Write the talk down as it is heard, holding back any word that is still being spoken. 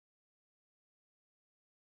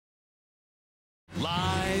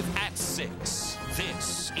Live at 6.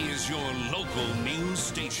 This is your local news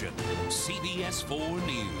station, CBS 4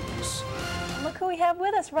 News. Look who we have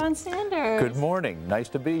with us, Ron Sanders. Good morning. Nice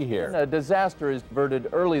to be here. A disaster is averted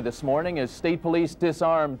early this morning as state police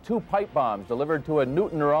disarmed 2 pipe bombs delivered to a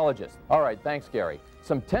Newton neurologist. All right, thanks, Gary.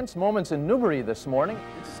 Some tense moments in Newbury this morning.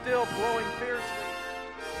 It's still blowing fiercely.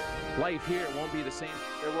 Life here won't be the same.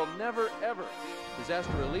 There will never, ever be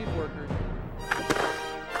disaster relief workers.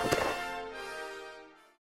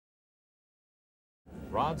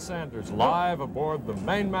 Ron Sanders live aboard the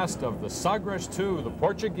mainmast of the Sagres II, the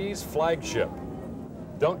Portuguese flagship.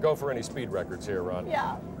 Don't go for any speed records here, Ron.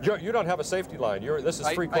 Yeah. You don't have a safety line. This is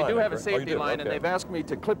free climbing. I do have a right? safety line, okay. and they've asked me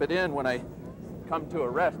to clip it in when I come to a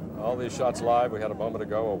rest. All these shots live. We had a moment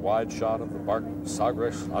ago a wide shot of the bark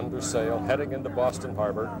Sagres under sail, heading into Boston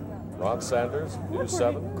Harbor. Ron Sanders, News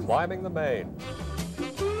 7, climbing the Main.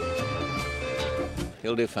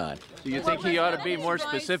 He'll do fine. Do you think he ought to be more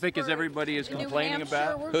specific as everybody is complaining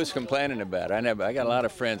about? Who's complaining about it? I got a lot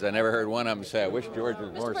of friends. I never heard one of them say, I wish George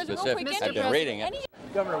was more specific. I've been reading it.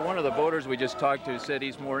 Governor, one of the voters we just talked to said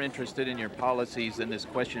he's more interested in your policies than this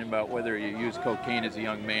question about whether you use cocaine as a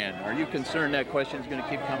young man. Are you concerned that question is going to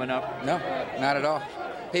keep coming up? No, not at all.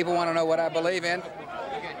 People want to know what I believe in,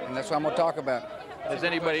 and that's what I'm going to talk about. Has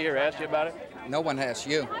anybody here asked you about it? No one has.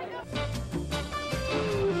 You.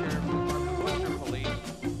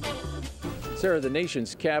 Sarah, the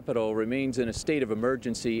nation's capital remains in a state of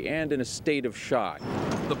emergency and in a state of shock.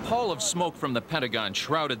 The pall of smoke from the Pentagon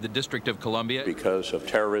shrouded the District of Columbia Because of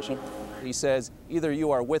terrorism. He says, either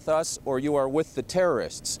you are with us or you are with the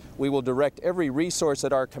terrorists. We will direct every resource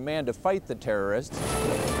at our command to fight the terrorists.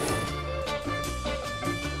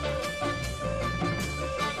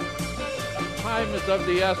 Time is of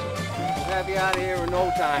the essence. We'll have you out of here in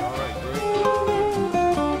no time. All right, great.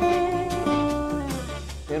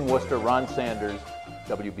 In Worcester, Ron Sanders,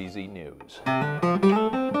 WBZ News.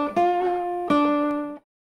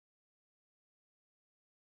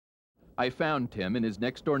 I found Tim in his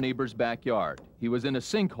next-door neighbor's backyard. He was in a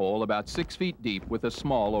sinkhole about 6 feet deep with a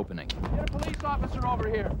small opening. Get a police officer over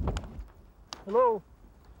here. Hello?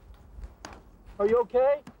 Are you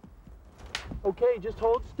okay? Okay, just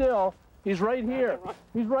hold still. He's right here.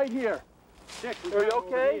 He's right here. Dick, are you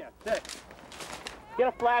okay? Dick. Get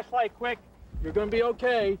a flashlight quick. You're gonna be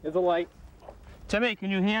okay. There's a light. Timmy,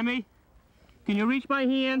 can you hear me? Can you reach my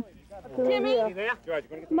hand? Timmy?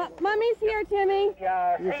 Mommy's here, Timmy.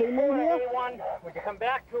 You see me here? Would you come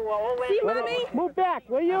back to Old See Mommy? Move back,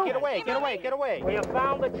 will you? Get away, get away, get away. We have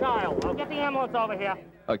found the child. I'll get the ambulance over here.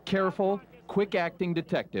 A careful, quick-acting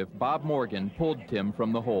detective, Bob Morgan, pulled Tim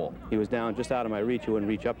from the hole. He was down just out of my reach. He wouldn't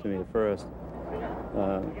reach up to me at first.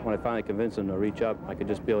 When I finally convinced him to reach up, I could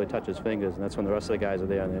just barely touch his fingers, and that's when the rest of the guys are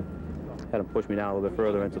there, and they had him push me down a little bit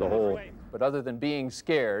further into the hole. But other than being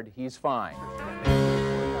scared, he's fine.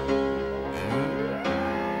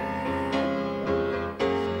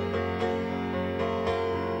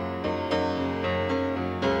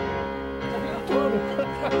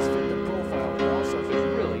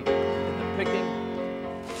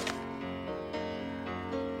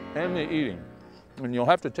 And the eating. And you'll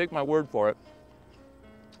have to take my word for it.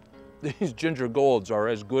 These ginger golds are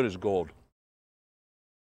as good as gold.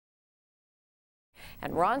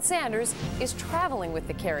 And Ron Sanders is traveling with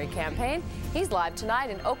the Kerry campaign. He's live tonight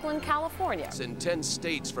in Oakland, California. In 10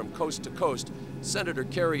 states from coast to coast, Senator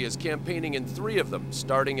Kerry is campaigning in 3 of them,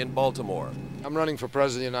 starting in Baltimore. I'm running for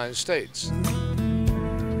President of the United States.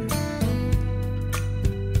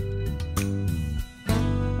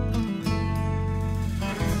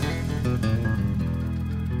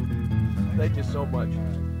 Thank you so much.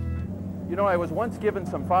 You know, I was once given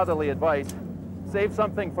some fatherly advice. Save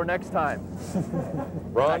something for next time.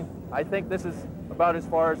 Ron? I think this is about as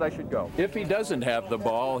far as I should go. If he doesn't have the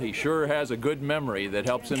ball, he sure has a good memory that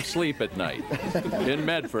helps him sleep at night. In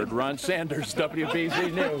Medford, Ron Sanders,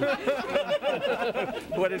 WBZ News.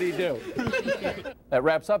 What did he do? That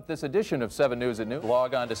wraps up this edition of 7 News at Noon.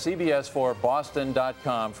 Log on to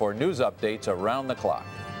CBS4Boston.com for news updates around the clock.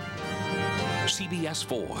 CBS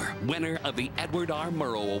 4, winner of the Edward R.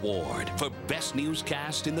 Murrow Award for Best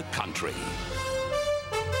Newscast in the Country.